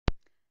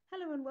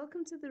Hello and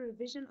welcome to the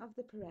revision of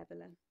the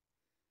parabola.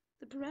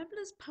 The parabola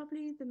is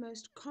probably the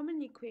most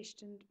commonly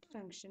questioned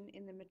function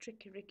in the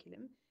matric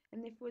curriculum,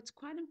 and therefore it's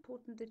quite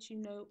important that you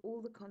know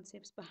all the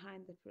concepts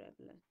behind the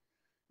parabola.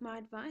 My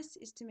advice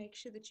is to make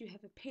sure that you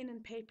have a pen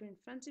and paper in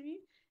front of you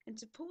and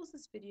to pause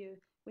this video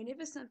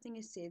whenever something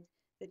is said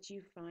that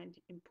you find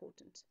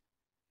important.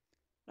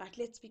 Right,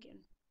 let's begin.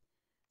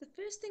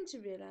 The first thing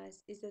to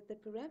realize is that the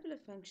parabola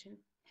function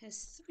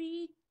has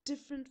three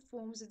different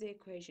forms of the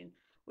equation,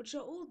 which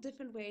are all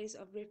different ways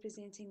of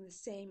representing the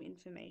same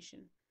information.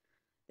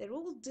 They're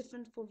all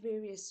different for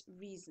various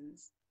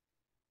reasons.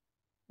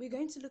 We're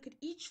going to look at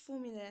each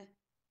formula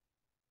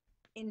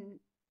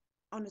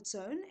on its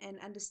own and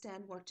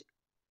understand what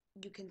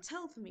you can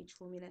tell from each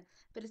formula,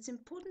 but it's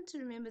important to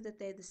remember that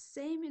they're the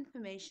same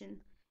information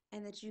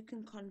and that you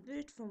can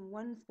convert from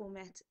one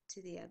format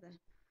to the other.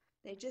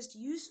 They're just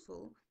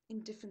useful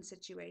in different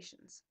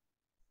situations.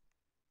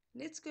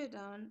 Let's go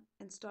down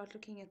and start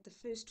looking at the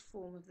first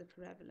form of the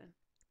parabola.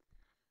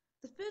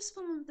 The first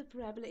form of the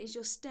parabola is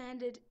your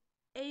standard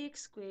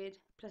ax squared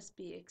plus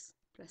bx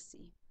plus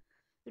c.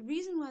 The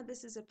reason why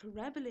this is a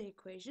parabola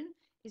equation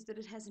is that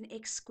it has an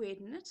x squared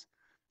in it,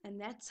 and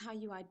that's how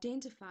you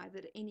identify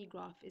that any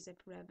graph is a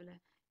parabola.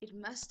 It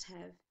must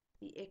have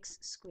the x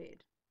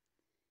squared.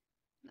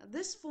 Now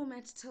this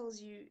format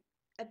tells you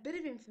a bit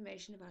of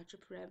information about your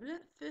parabola.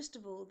 First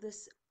of all,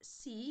 this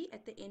c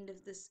at the end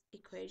of this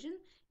equation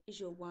is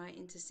your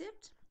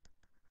y-intercept.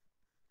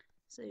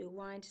 So your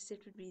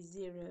y-intercept would be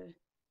 0,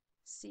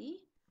 c.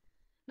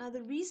 Now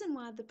the reason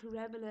why the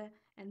parabola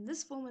and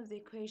this form of the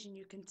equation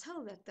you can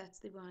tell that that's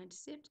the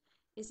y-intercept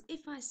is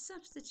if I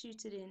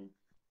substituted in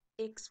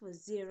x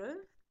was 0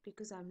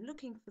 because I'm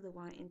looking for the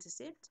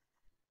y-intercept,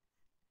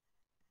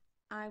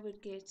 I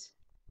would get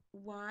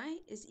y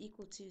is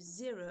equal to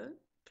 0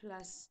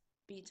 plus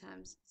b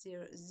times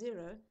 0,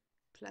 0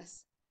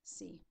 plus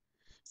c.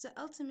 So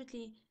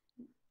ultimately,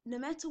 no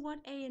matter what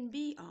a and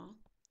b are,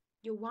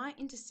 your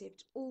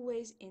y-intercept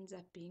always ends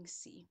up being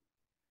c.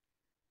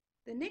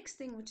 The next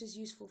thing which is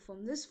useful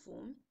from this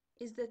form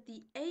is that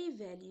the a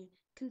value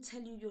can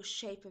tell you your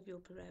shape of your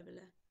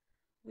parabola.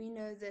 We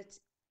know that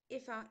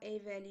if our a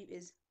value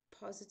is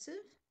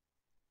positive,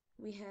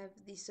 we have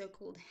the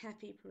so-called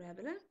happy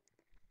parabola,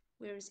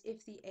 whereas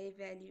if the a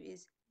value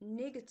is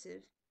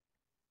negative,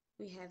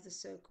 we have the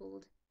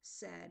so-called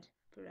sad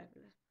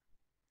parabola.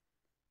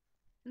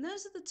 And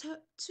those are the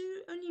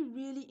two only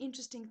really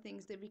interesting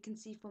things that we can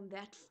see from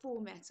that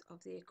format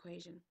of the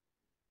equation.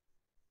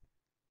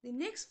 The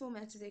next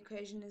format of the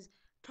equation is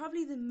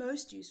probably the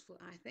most useful,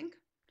 I think.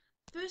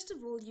 First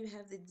of all, you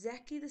have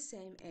exactly the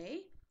same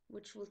a,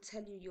 which will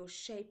tell you your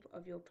shape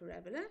of your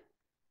parabola,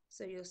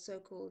 so your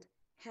so-called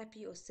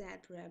happy or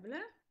sad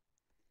parabola.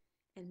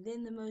 And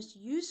then the most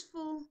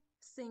useful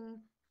thing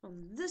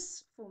from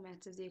this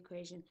format of the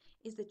equation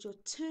is that your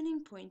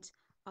turning point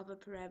of a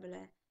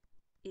parabola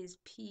is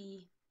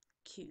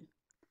PQ.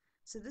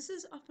 So this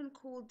is often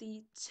called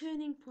the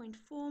turning point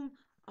form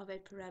of a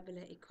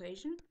parabola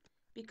equation,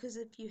 because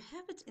if you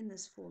have it in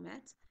this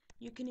format,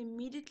 you can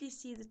immediately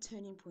see the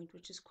turning point,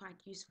 which is quite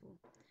useful.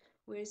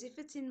 Whereas if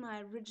it's in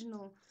my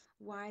original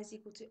y is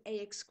equal to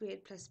ax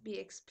squared plus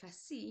bx plus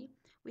c,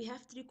 we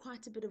have to do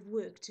quite a bit of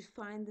work to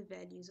find the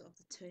values of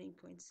the turning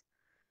points.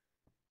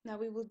 Now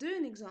we will do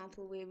an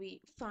example where we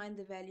find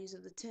the values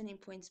of the turning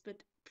points,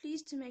 but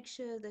please to make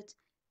sure that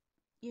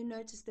you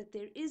notice that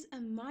there is a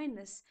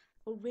minus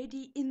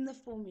already in the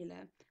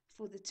formula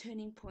for the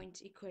turning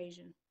point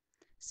equation.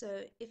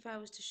 So if I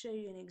was to show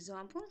you an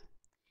example,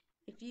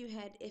 if you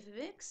had f of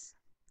x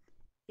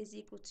is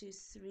equal to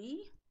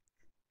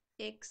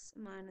 3x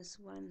minus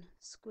 1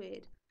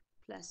 squared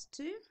plus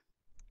 2,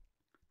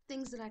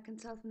 things that I can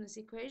tell from this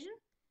equation,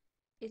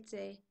 it's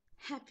a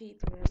happy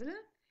parabola.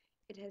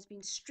 It has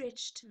been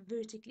stretched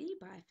vertically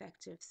by a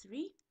factor of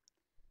 3.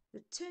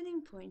 The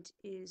turning point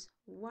is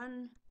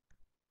 1,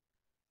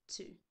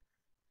 2.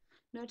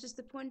 Notice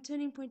the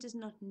turning point is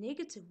not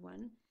negative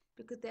 1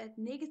 because that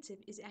negative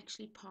is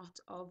actually part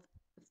of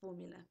the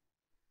formula.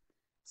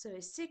 So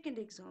a second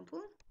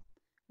example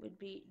would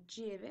be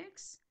g of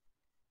x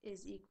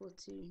is equal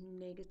to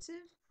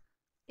negative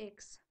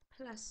x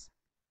plus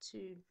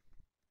 2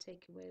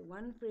 take away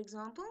 1, for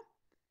example.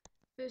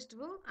 First of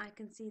all, I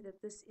can see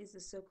that this is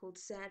the so-called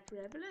sad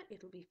parabola.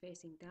 It will be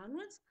facing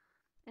downwards,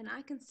 and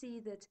I can see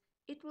that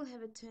it will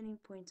have a turning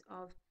point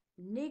of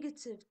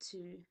negative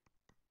 2,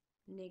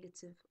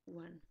 negative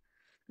 1.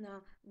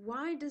 Now,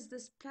 why does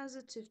this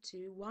positive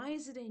 2, why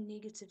is it a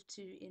negative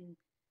 2 in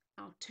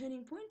our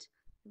turning point?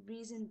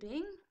 Reason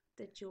being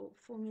that your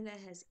formula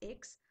has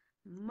x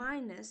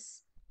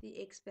minus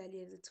the x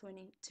value of the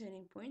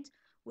turning point,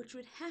 which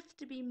would have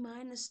to be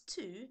minus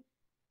 2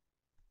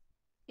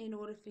 in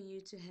order for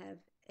you to have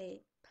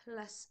a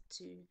plus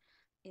 2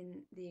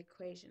 in the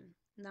equation.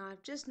 Now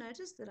I've just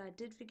noticed that I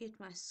did forget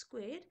my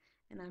squared,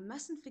 and I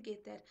mustn't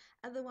forget that,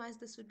 otherwise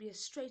this would be a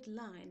straight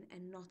line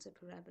and not a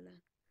parabola.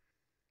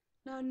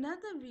 Now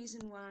another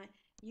reason why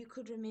you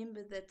could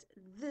remember that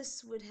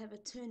this would have a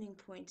turning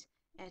point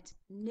at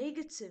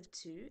negative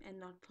 2 and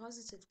not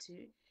positive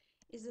 2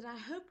 is that I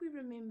hope we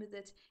remember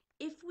that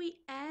if we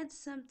add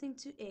something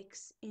to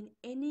x in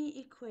any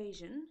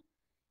equation,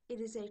 it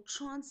is a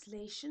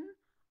translation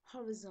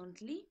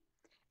horizontally,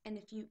 and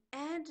if you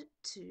add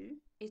 2,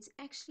 it's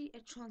actually a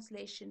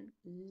translation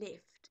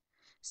left.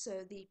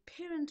 So the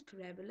parent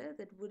parabola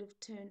that would have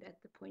turned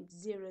at the point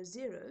 0,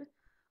 0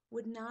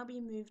 would now be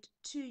moved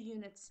 2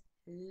 units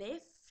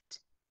left.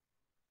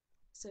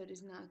 So it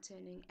is now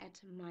turning at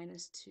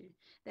 -2.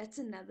 That's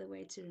another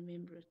way to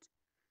remember it.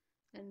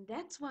 And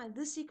that's why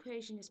this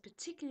equation is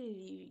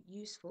particularly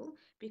useful,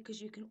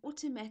 because you can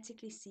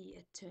automatically see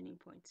a turning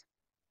point.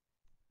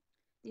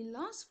 The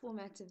last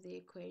format of the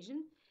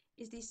equation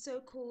is the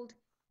so-called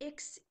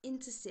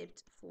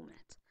x-intercept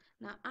format.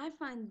 Now, I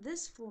find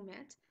this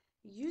format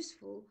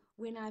useful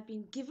when I've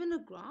been given a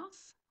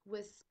graph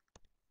with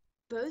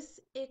both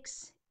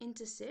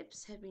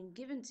x-intercepts have been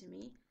given to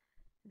me.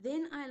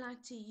 Then I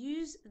like to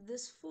use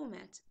this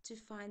format to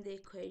find the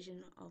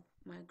equation of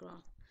my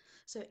graph.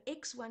 So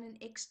x1 and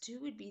x2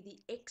 would be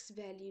the x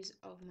values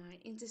of my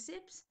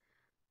intercepts,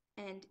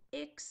 and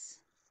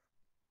x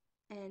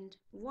and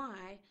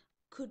y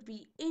could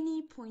be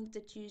any point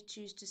that you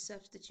choose to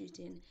substitute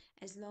in,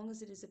 as long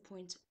as it is a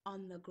point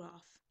on the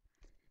graph.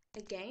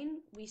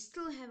 Again, we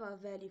still have our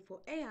value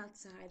for a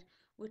outside,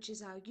 which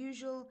is our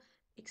usual,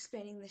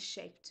 explaining the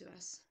shape to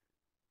us.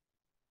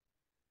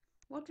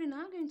 What we're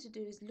now going to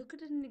do is look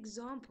at an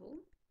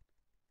example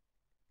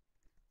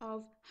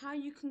of how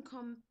you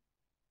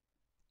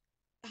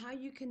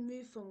can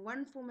move from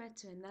one format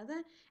to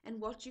another,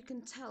 and what you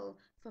can tell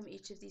from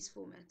each of these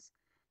formats.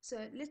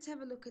 So let's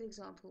have a look at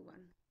example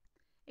 1.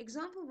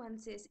 Example 1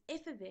 says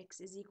f of x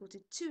is equal to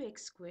 2x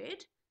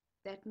squared,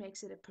 that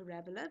makes it a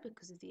parabola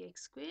because of the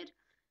x squared,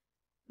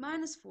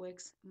 minus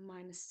 4x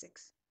minus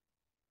 6.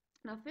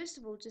 Now first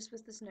of all, just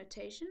with this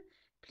notation,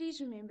 please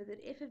remember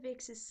that f of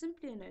x is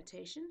simply a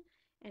notation,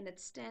 and it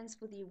stands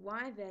for the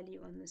y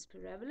value on this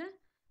parabola.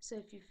 So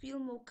if you feel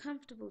more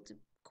comfortable to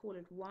call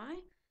it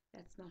y,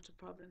 that's not a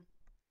problem.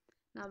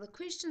 Now the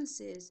question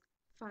says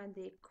find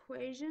the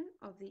equation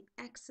of the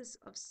axis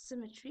of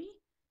symmetry,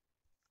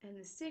 and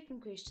the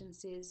second question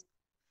says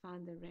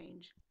find the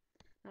range.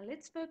 Now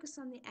let's focus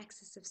on the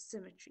axis of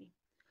symmetry.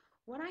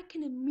 What I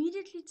can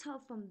immediately tell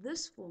from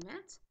this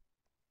format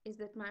is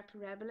that my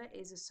parabola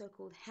is a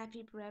so-called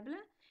happy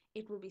parabola.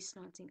 It will be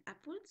slanting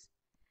upwards,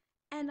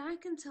 and I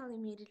can tell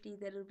immediately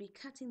that it will be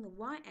cutting the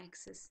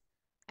y-axis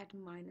at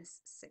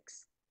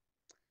 -6.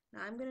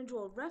 Now I'm going to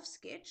draw a rough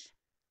sketch.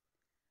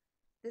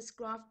 This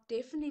graph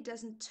definitely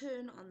doesn't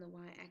turn on the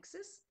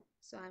y-axis,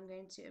 so I'm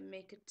going to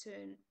make it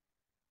turn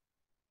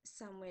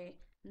somewhere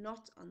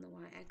not on the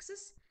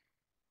y-axis.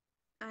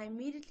 I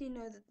immediately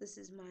know that this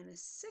is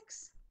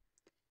 -6,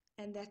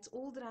 and that's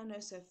all that I know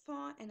so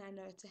far, and I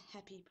know it's a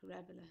happy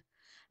parabola.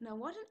 Now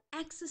what an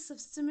axis of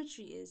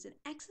symmetry is, an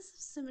axis of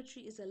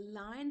symmetry is a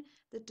line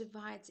that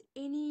divides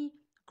any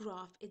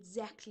graph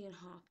exactly in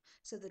half,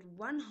 so that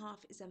one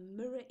half is a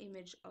mirror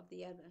image of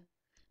the other.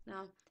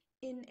 Now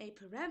in a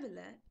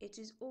parabola, it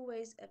is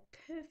always a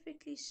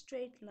perfectly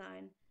straight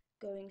line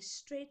going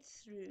straight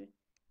through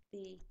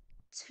the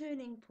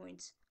turning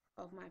point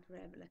of my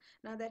parabola.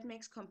 Now that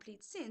makes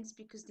complete sense,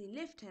 because the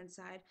left-hand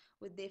side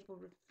would therefore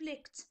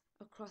reflect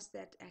across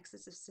that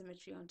axis of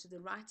symmetry onto the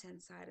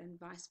right-hand side, and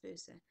vice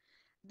versa.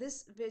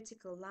 This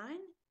vertical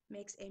line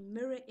makes a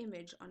mirror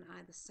image on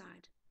either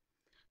side.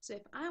 So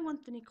if I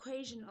want an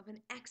equation of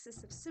an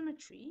axis of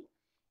symmetry,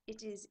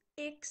 it is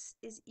x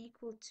is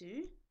equal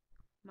to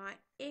my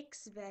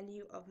x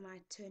value of my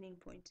turning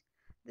point.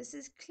 This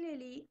is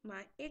clearly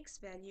my x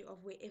value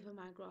of wherever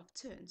my graph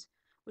turns,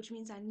 which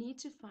means I need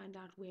to find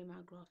out where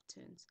my graph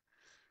turns.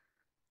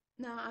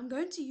 Now I'm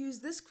going to use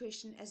this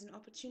question as an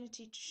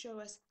opportunity to show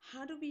us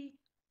how do we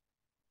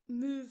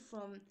move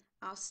from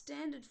our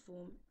standard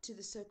form to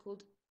the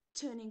so-called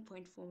turning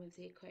point form of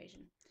the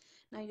equation.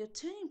 Now your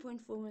turning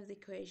point form of the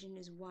equation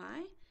is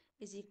y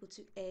is equal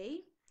to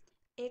a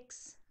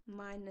x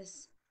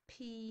minus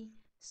p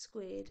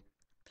squared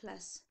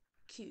plus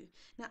q.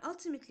 Now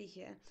ultimately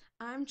here,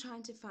 I'm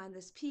trying to find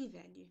this p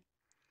value.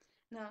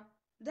 Now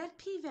that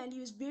p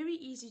value is very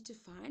easy to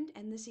find,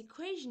 and this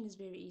equation is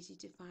very easy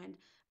to find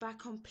by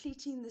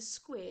completing the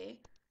square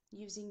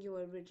using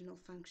your original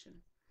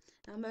function.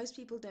 Now most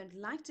people don't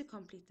like to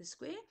complete the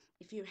square.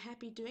 If you're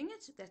happy doing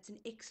it, that's an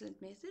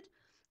excellent method.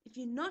 If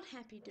you're not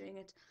happy doing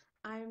it,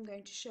 I'm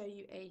going to show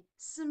you a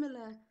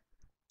similar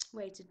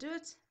way to do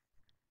it.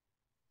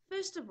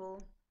 First of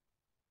all,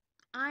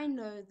 I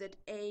know that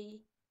a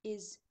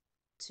is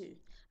 2.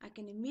 I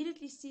can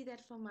immediately see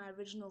that from my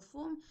original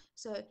form,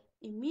 so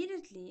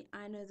immediately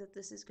I know that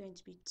this is going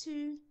to be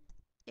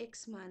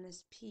 2x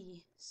minus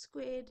p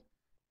squared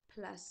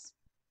plus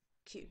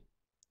q.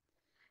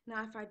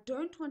 Now if I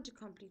don't want to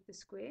complete the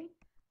square,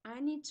 I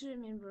need to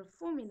remember a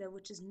formula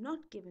which is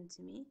not given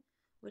to me,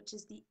 which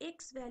is the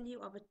x value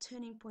of a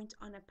turning point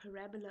on a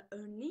parabola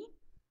only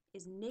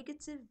is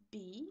negative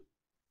b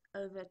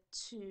over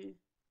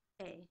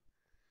 2a.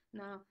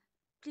 Now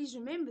please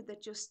remember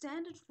that your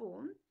standard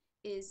form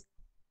is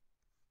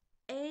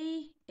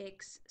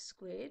ax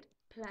squared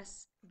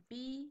plus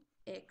bx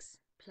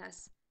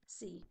plus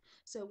c.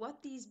 So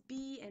what these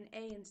b and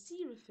a and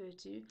c refer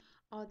to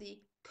are the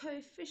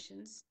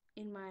coefficients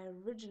in my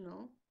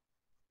original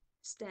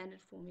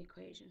standard form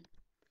equation.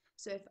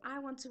 So if I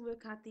want to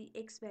work out the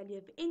x value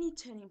of any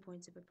turning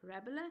point of a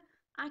parabola,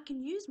 I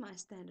can use my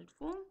standard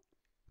form.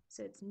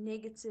 So it's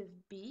negative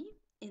b.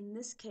 In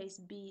this case,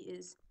 b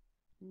is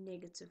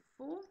negative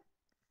 4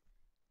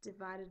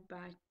 divided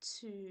by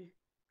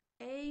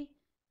 2a,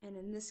 and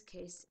in this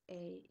case,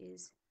 a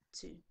is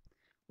 2,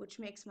 which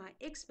makes my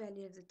x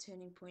value of the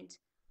turning point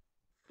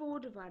 4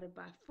 divided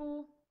by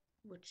 4,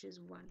 which is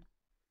 1.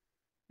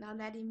 Now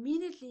that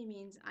immediately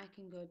means I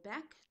can go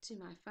back to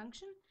my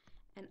function,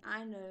 and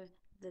I know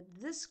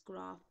that this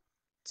graph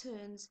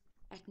turns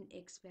at an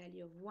x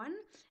value of 1,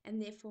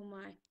 and therefore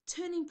my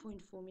turning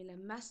point formula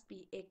must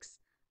be x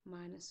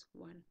minus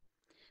 1.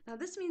 Now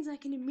this means I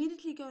can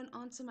immediately go and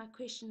answer my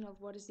question of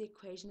what is the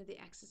equation of the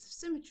axis of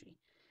symmetry.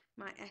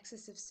 My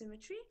axis of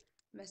symmetry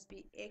must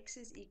be x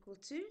is equal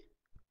to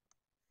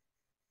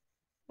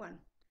 1,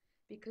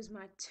 because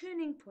my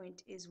turning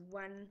point is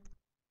 1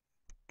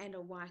 and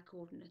a y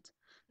coordinate.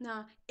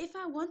 Now, if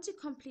I want to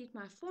complete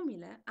my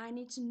formula, I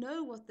need to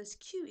know what this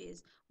q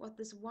is, what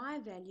this y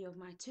value of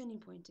my turning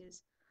point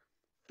is.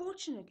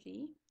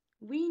 Fortunately,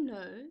 we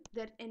know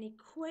that an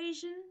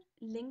equation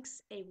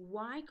links a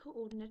y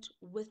coordinate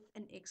with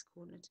an x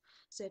coordinate.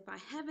 So if I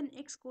have an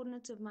x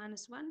coordinate of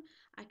minus 1,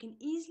 I can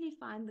easily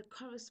find the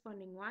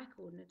corresponding y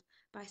coordinate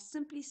by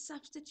simply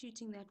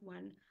substituting that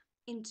 1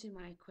 into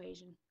my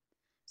equation.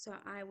 So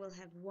I will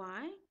have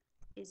y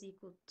is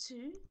equal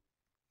to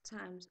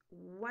times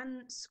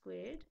 1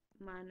 squared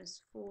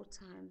minus 4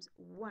 times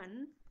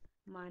 1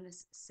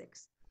 minus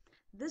 6.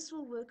 This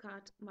will work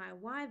out my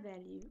y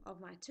value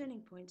of my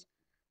turning point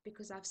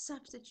because I've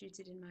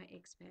substituted in my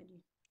x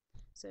value.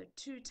 So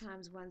 2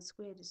 times 1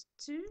 squared is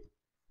 2,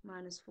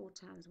 minus 4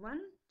 times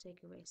 1,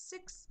 take away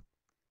 6.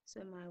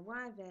 So my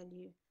y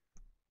value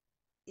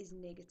is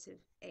negative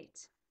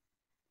 8,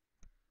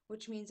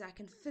 which means I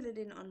can fill it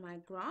in on my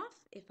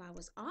graph if I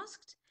was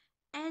asked,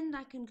 and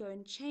I can go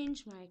and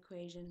change my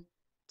equation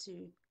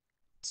to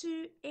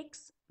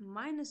 2x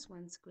minus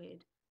 1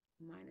 squared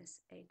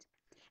minus 8.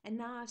 And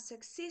now I've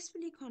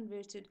successfully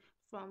converted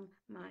from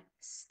my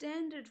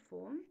standard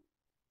form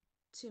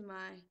to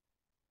my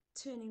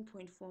turning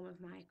point form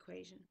of my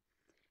equation.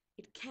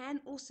 It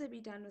can also be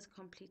done with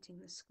completing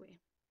the square.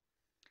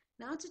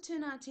 Now to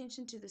turn our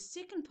attention to the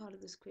second part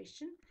of this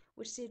question,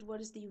 which said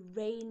what is the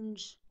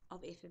range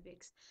of f of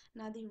x.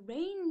 Now the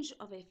range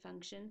of a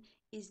function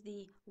is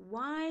the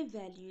y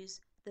values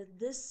that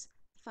this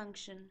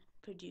function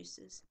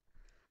produces.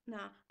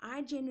 Now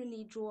I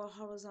generally draw a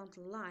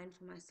horizontal line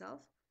for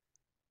myself,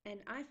 and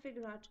I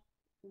figure out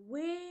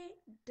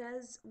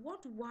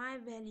what y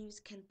values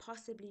can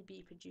possibly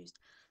be produced.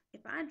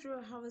 If I draw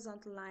a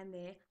horizontal line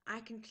there, I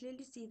can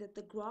clearly see that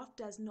the graph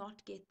does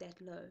not get that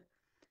low.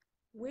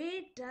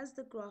 Where does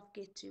the graph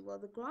get to? Well,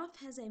 the graph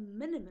has a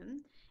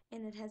minimum,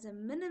 and it has a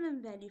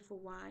minimum value for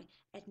y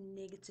at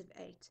negative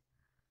 8.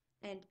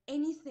 And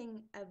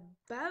anything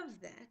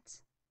above that,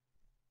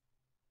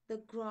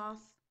 the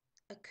graph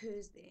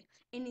occurs there.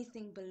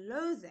 Anything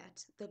below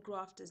that, the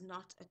graph does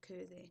not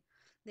occur there.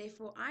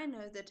 Therefore, I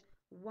know that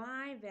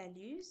y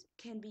values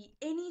can be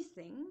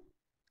anything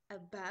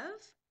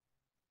above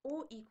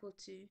or equal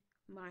to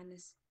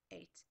minus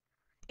 8.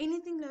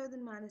 Anything lower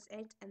than minus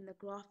 8, and the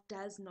graph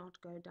does not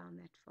go down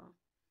that far.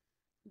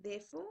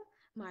 Therefore,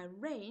 my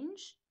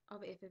range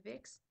of f of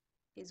x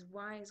is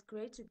y is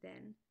greater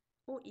than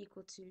or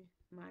equal to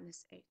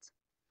minus 8.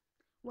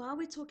 While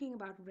we're talking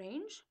about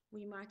range,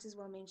 we might as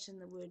well mention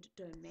the word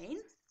domain.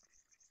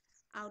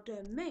 Our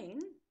domain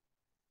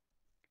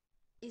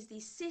is the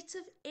set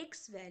of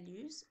x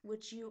values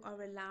which you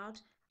are allowed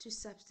to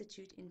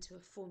substitute into a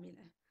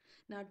formula.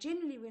 Now,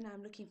 generally when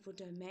I'm looking for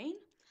domain,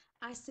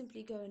 I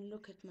simply go and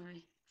look at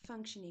my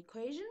function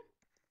equation,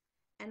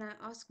 and I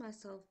ask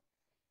myself,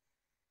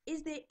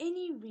 is there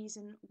any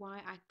reason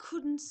why I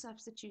couldn't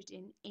substitute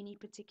in any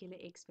particular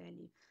x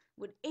value?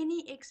 Would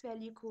any x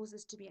value cause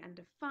this to be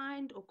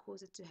undefined or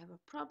cause it to have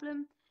a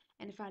problem?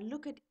 And if I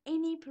look at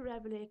any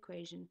parabola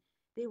equation,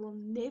 there will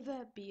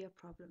never be a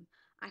problem.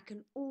 I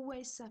can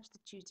always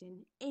substitute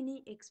in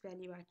any x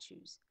value I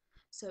choose.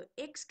 So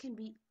x can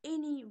be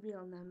any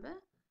real number,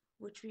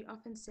 which we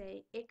often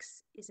say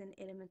x is an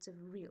element of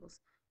reals,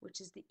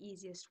 which is the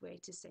easiest way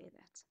to say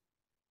that.